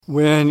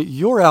When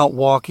you're out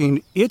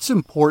walking, it's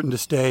important to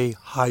stay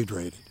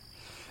hydrated.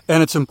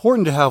 And it's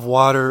important to have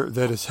water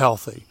that is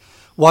healthy,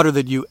 water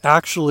that you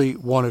actually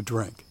want to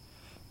drink.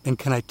 And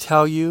can I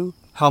tell you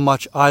how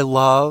much I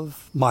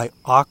love my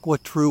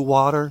AquaTrue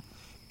water?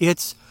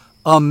 It's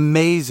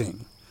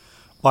amazing.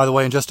 By the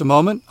way, in just a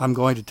moment, I'm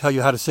going to tell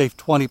you how to save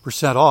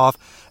 20%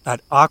 off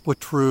at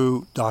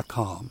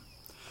aquatrue.com.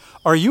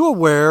 Are you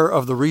aware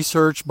of the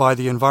research by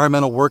the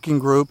Environmental Working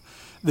Group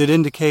that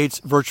indicates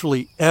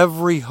virtually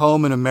every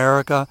home in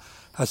America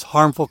has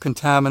harmful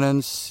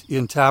contaminants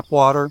in tap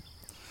water?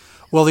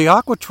 Well, the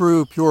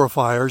AquaTrue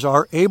purifiers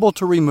are able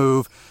to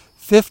remove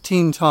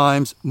 15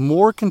 times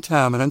more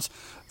contaminants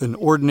than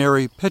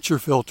ordinary pitcher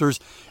filters,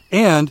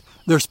 and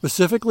they're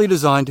specifically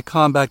designed to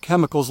combat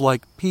chemicals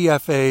like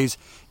PFAS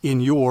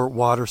in your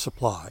water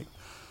supply.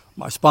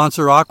 My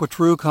sponsor,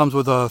 AquaTrue, comes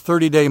with a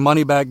 30-day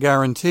money-back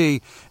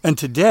guarantee, and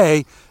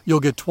today you'll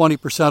get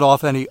 20%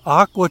 off any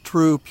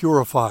AquaTrue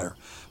purifier.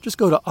 Just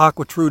go to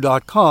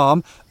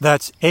aquatrue.com,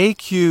 that's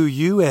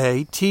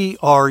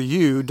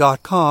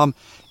AQUATRU.com,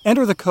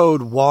 enter the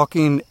code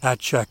WALKING at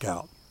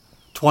checkout.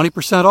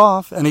 20%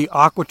 off any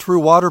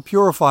AquaTrue water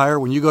purifier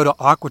when you go to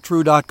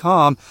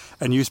aquatrue.com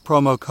and use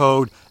promo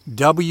code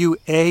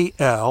WALKING.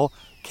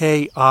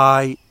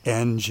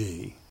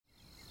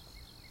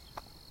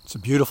 It's a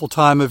beautiful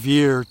time of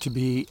year to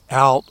be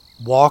out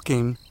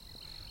walking.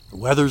 The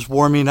weather's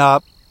warming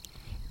up.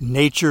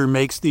 Nature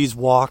makes these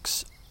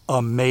walks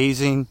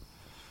amazing.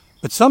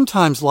 But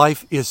sometimes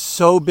life is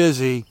so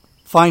busy,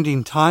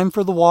 finding time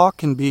for the walk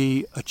can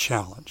be a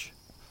challenge.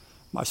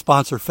 My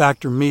sponsor,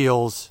 Factor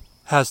Meals,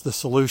 has the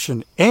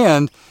solution.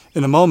 And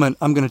in a moment,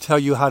 I'm going to tell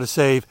you how to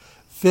save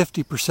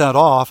 50%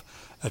 off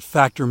at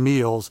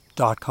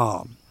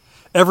factormeals.com.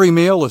 Every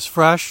meal is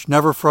fresh,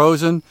 never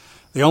frozen.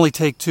 They only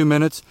take 2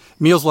 minutes.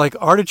 Meals like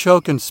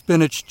artichoke and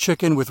spinach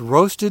chicken with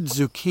roasted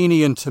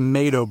zucchini and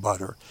tomato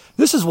butter.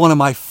 This is one of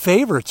my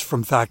favorites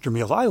from Factor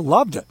Meals. I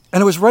loved it.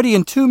 And it was ready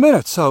in 2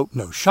 minutes. So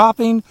no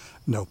shopping,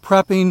 no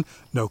prepping,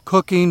 no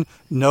cooking,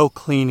 no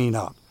cleaning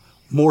up.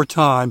 More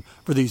time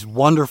for these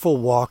wonderful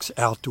walks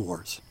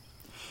outdoors.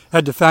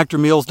 Head to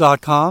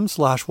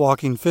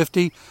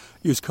factormeals.com/walking50.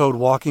 Use code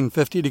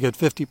WALKING50 to get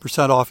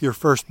 50% off your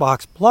first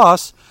box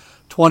plus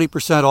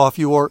 20% off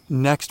your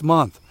next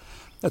month.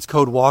 That's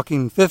code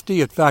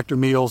WALKING50 at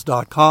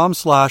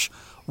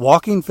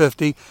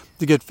factormeals.com/walking50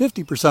 to get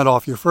 50%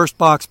 off your first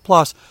box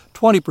plus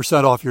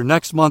 20% off your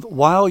next month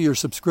while your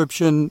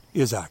subscription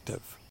is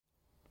active.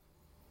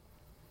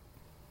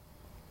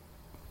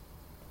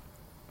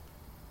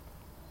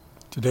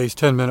 Today's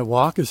 10-minute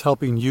walk is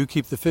helping you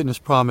keep the fitness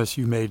promise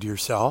you made to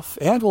yourself,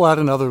 and we'll add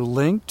another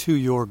link to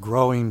your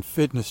growing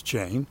fitness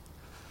chain.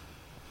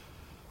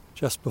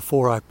 Just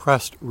before I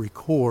pressed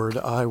record,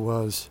 I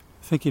was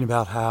thinking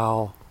about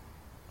how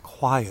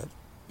quiet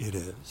it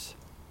is.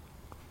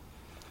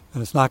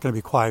 And it's not going to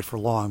be quiet for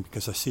long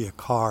because I see a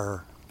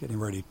car getting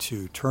ready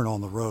to turn on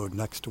the road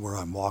next to where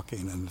I'm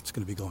walking, and it's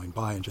going to be going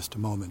by in just a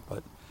moment.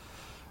 But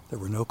there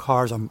were no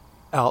cars. I'm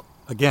out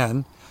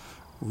again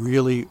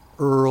really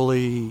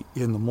early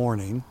in the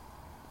morning.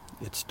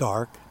 It's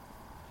dark.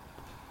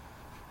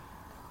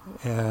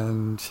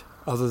 And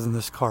other than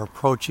this car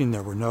approaching,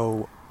 there were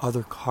no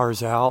other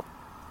cars out.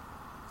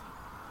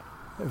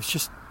 It was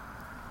just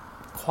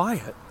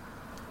quiet.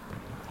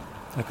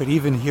 I could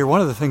even hear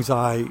one of the things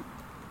I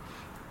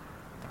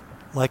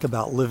like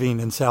about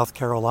living in South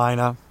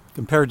Carolina,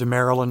 compared to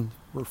Maryland,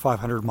 we're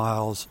 500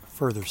 miles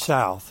further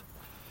south,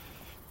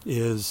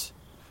 is, I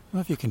don't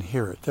know if you can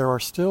hear it, there are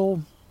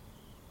still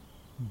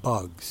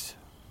bugs.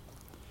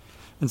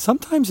 And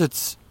sometimes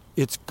it's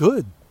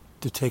good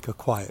to take a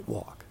quiet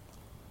walk.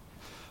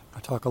 I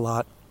talk a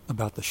lot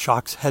about the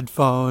Shokz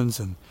headphones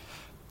and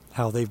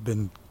how they've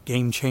been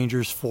game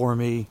changers for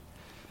me.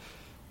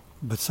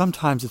 But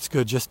sometimes it's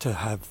good just to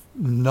have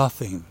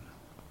nothing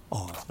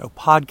on. No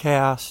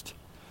podcast,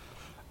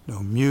 no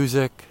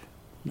music,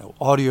 no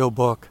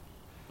audiobook,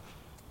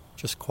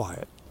 just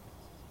quiet.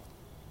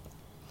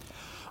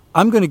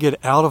 I'm going to get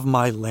out of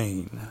my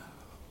lane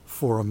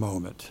for a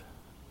moment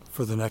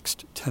for the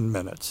next 10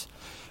 minutes.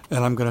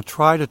 And I'm going to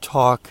try to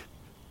talk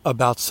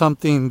about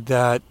something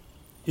that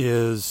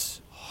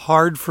is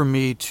hard for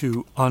me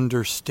to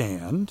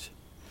understand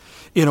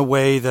in a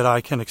way that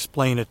I can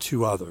explain it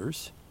to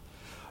others.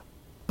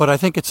 But I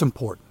think it's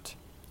important.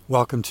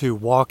 Welcome to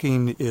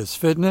Walking is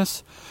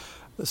Fitness.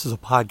 This is a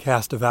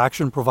podcast of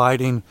action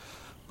providing a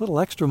little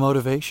extra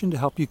motivation to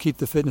help you keep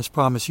the fitness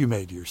promise you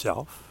made to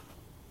yourself.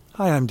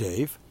 Hi, I'm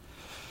Dave.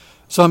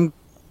 So I'm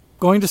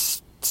going to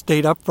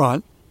state up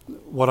front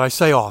what I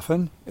say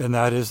often, and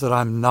that is that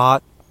I'm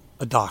not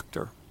a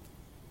doctor.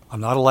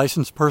 I'm not a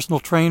licensed personal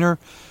trainer.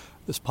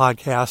 This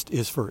podcast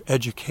is for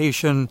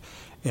education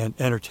and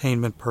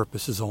entertainment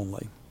purposes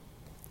only.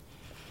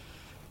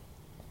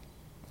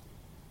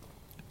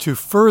 To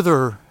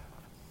further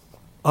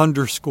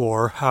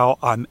underscore how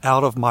I'm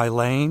out of my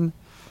lane,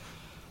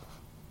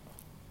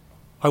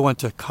 I went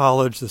to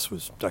college, this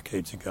was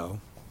decades ago.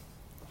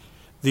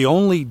 The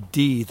only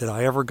D that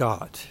I ever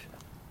got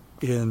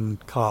in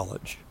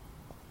college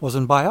was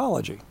in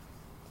biology.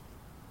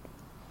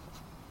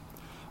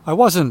 I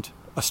wasn't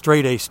a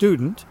straight A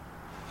student.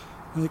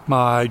 I think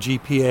my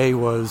GPA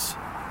was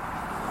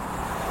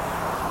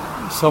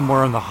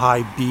somewhere in the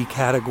high B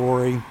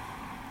category,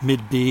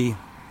 mid B.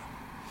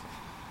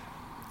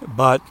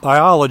 But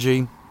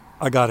biology,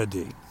 I got a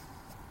D.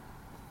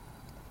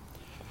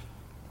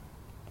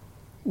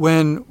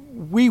 When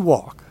we're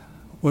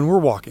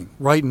walking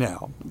right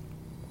now,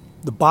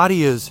 the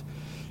body is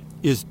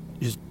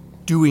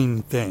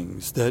doing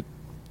things that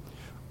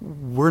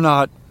we're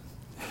not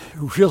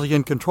really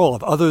in control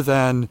of, other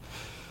than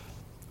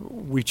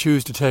we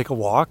choose to take a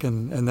walk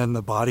and then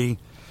the body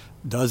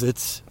does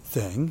its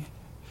thing.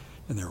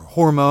 And there are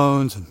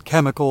hormones and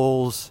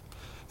chemicals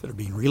that are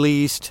being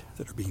released,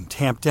 that are being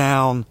tamped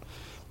down,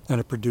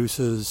 and it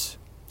produces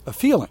a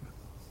feeling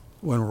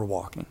when we're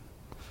walking.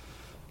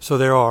 So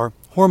there are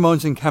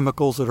hormones and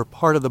chemicals that are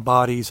part of the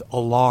body's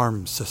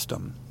alarm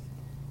system.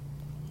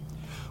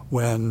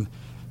 When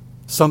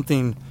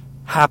something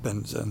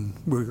happens and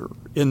we're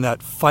in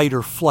that fight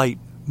or flight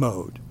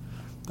mode,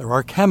 there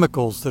are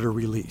chemicals that are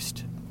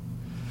released.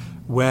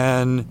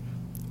 When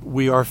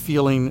we are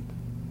feeling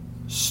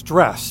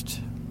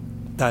stressed,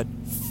 that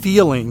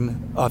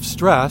feeling of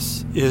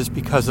stress is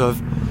because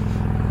of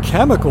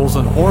chemicals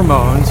and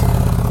hormones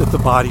that the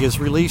body is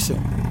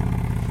releasing.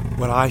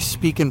 When I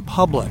speak in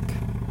public,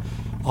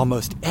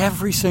 almost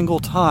every single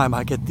time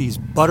I get these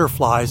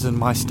butterflies in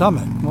my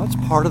stomach. Well, it's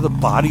part of the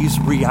body's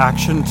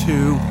reaction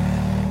to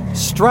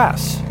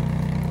stress.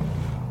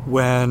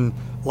 When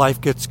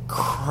life gets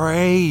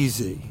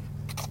crazy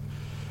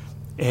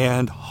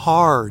and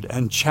hard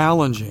and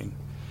challenging,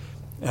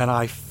 and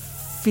I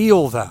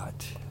feel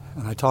that,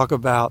 and I talk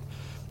about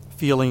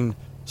feeling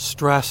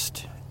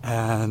stressed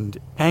and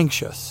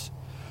anxious,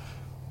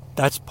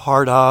 that's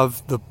part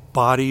of the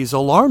body's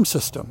alarm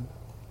system,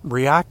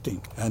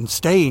 reacting and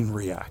staying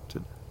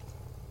reacted.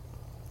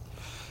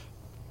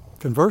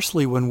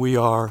 Conversely, when we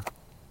are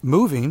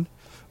moving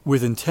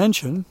with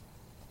intention,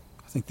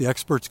 I think the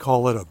experts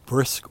call it a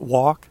brisk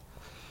walk,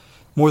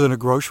 more than a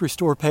grocery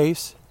store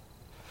pace,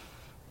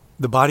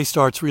 the body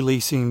starts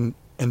releasing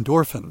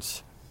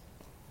endorphins.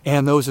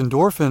 And those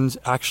endorphins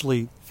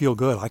actually feel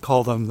good. I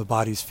call them the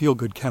body's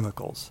feel-good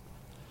chemicals.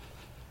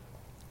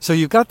 So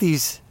you've got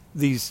these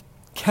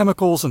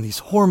chemicals and these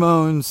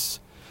hormones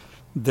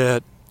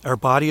that our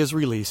body is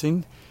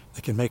releasing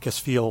that can make us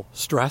feel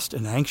stressed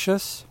and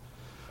anxious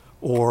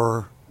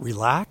or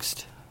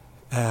relaxed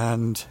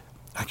and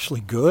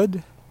actually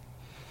good.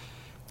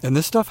 And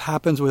this stuff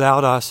happens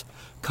without us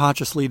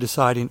consciously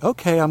deciding,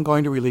 okay, I'm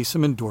going to release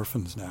some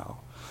endorphins now.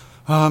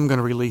 I'm going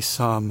to release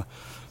some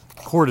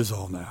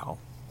cortisol now.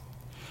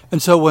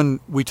 And so when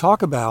we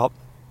talk about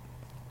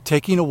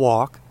taking a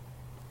walk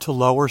to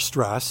lower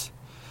stress,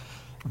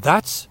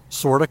 that's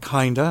sort of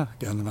kinda,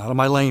 again, I'm out of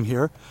my lane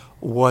here,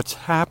 what's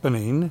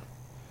happening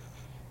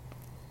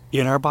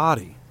in our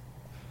body.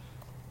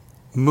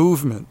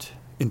 Movement,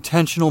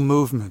 intentional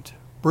movement,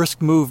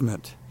 brisk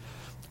movement,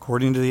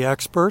 according to the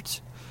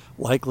experts,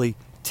 likely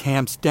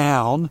tamps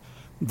down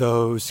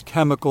those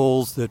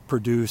chemicals that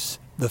produce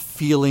the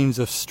feelings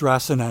of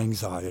stress and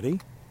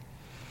anxiety,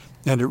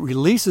 and it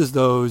releases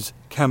those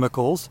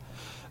chemicals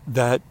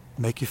that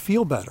make you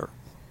feel better.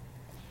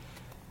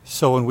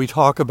 So when we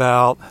talk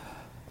about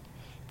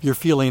if you're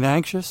feeling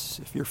anxious,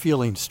 if you're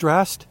feeling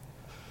stressed,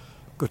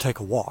 go take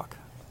a walk.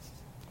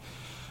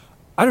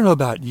 I don't know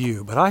about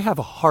you, but I have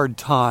a hard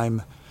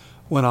time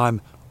when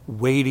I'm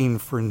waiting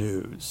for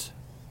news.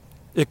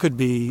 It could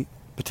be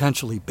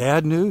potentially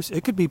bad news.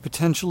 It could be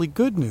potentially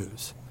good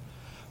news.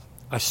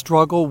 I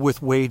struggle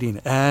with waiting.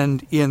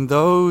 And in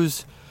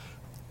those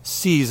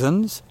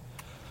seasons,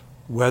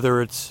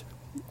 whether it's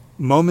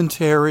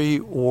momentary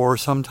or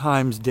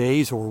sometimes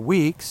days or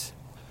weeks,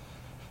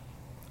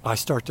 I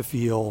start to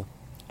feel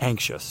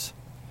anxious.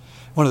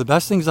 One of the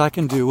best things I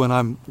can do when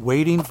I'm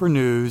waiting for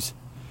news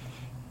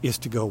is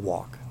to go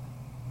walk.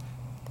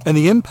 And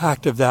the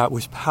impact of that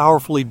was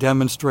powerfully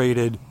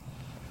demonstrated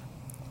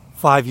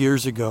 5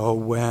 years ago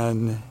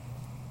when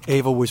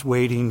Ava was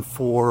waiting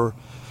for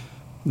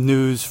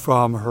news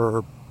from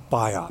her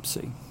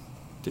biopsy.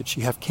 Did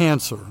she have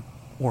cancer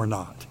or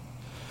not?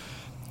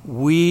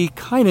 We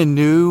kind of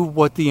knew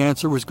what the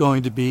answer was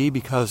going to be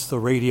because the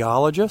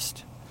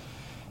radiologist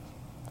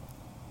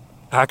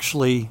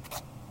actually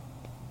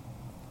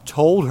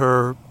told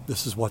her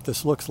this is what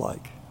this looks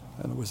like.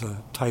 And it was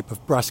a type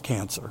of breast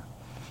cancer.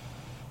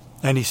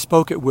 And he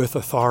spoke it with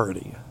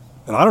authority.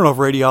 And I don't know if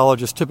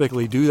radiologists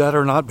typically do that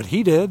or not, but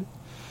he did.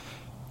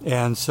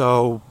 And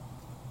so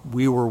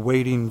we were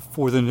waiting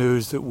for the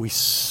news that we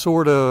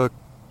sort of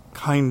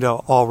kind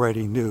of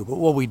already knew. But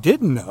what we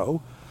didn't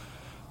know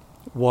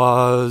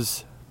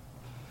was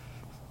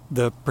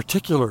the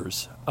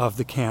particulars of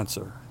the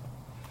cancer.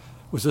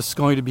 Was this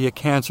going to be a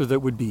cancer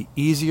that would be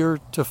easier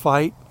to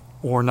fight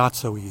or not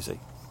so easy?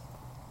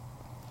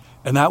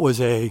 And that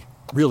was a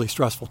really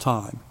stressful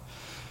time.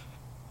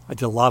 I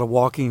did a lot of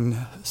walking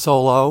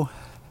solo,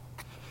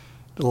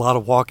 did a lot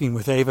of walking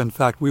with Ava. In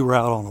fact, we were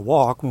out on a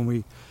walk when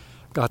we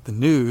got the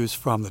news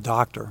from the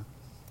doctor.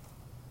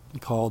 He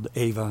called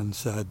Ava and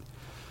said,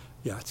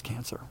 yeah, it's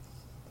cancer.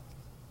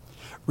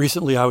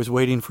 Recently, I was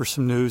waiting for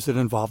some news that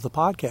involved the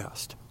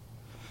podcast.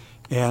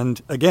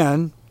 And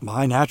again,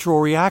 my natural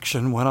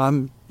reaction when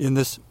I'm in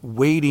this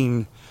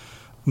waiting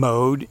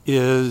mode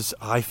is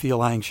I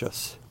feel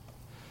anxious.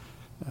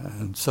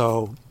 And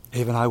so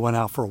Ava and I went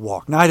out for a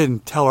walk. Now, I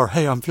didn't tell her,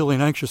 hey, I'm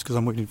feeling anxious because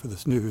I'm waiting for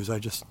this news. I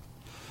just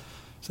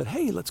said,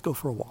 hey, let's go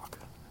for a walk.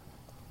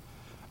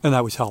 And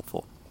that was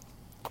helpful.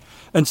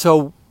 And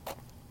so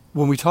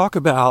when we talk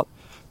about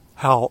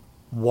how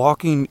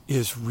walking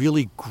is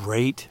really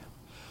great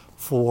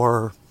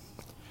for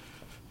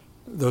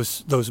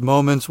those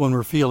moments when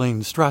we're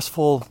feeling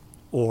stressful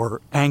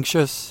or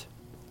anxious,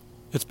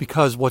 it's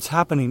because what's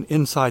happening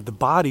inside the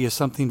body is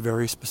something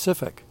very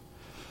specific.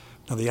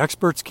 Now, the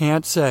experts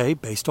can't say,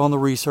 based on the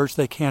research,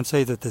 they can't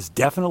say that this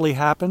definitely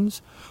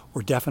happens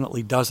or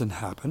definitely doesn't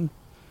happen.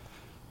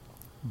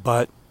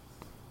 But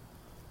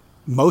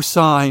most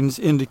signs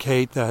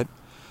indicate that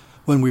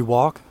when we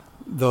walk,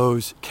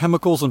 those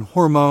chemicals and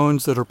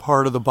hormones that are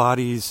part of the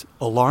body's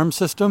alarm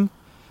system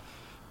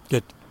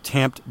get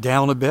tamped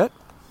down a bit,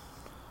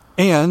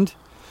 and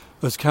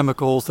those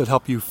chemicals that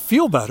help you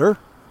feel better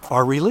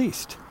are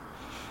released.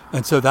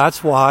 And so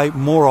that's why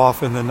more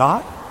often than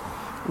not,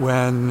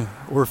 when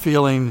we're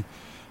feeling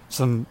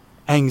some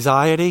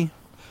anxiety,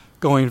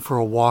 going for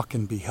a walk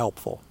can be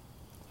helpful.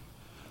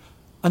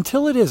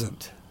 Until it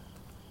isn't.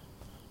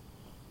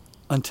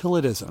 Until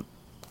it isn't.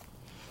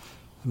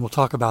 And we'll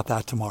talk about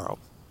that tomorrow.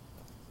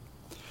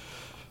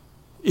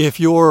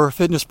 If your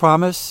fitness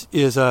promise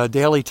is a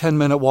daily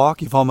 10-minute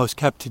walk, you've almost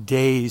kept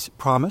today's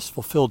promise,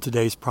 fulfilled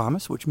today's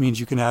promise, which means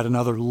you can add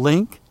another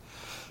link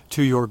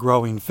to your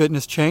growing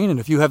fitness chain. And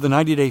if you have the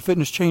 90-day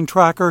fitness chain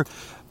tracker,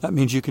 that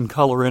means you can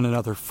color in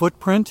another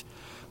footprint.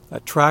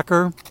 That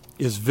tracker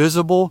is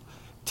visible,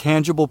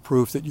 tangible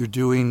proof that you're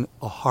doing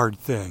a hard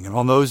thing. And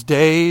on those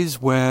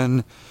days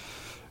when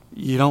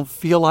you don't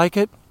feel like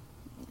it,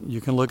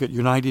 you can look at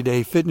your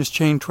 90-day fitness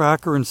chain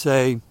tracker and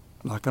say, I'm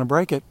not going to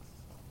break it.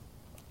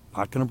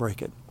 Not going to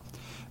break it.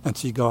 And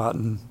so you go out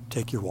and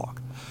take your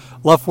walk.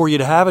 Love for you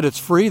to have it. It's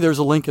free. There's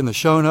a link in the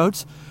show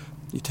notes.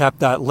 You tap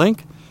that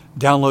link,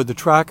 download the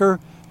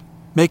tracker,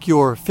 make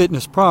your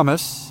fitness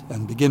promise,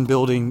 and begin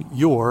building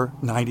your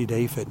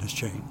 90-day fitness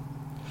chain.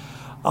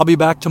 I'll be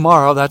back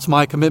tomorrow. That's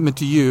my commitment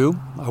to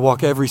you. I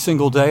walk every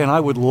single day, and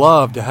I would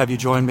love to have you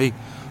join me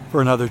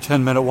for another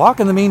 10-minute walk.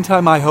 In the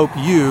meantime, I hope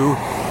you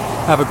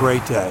have a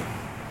great day.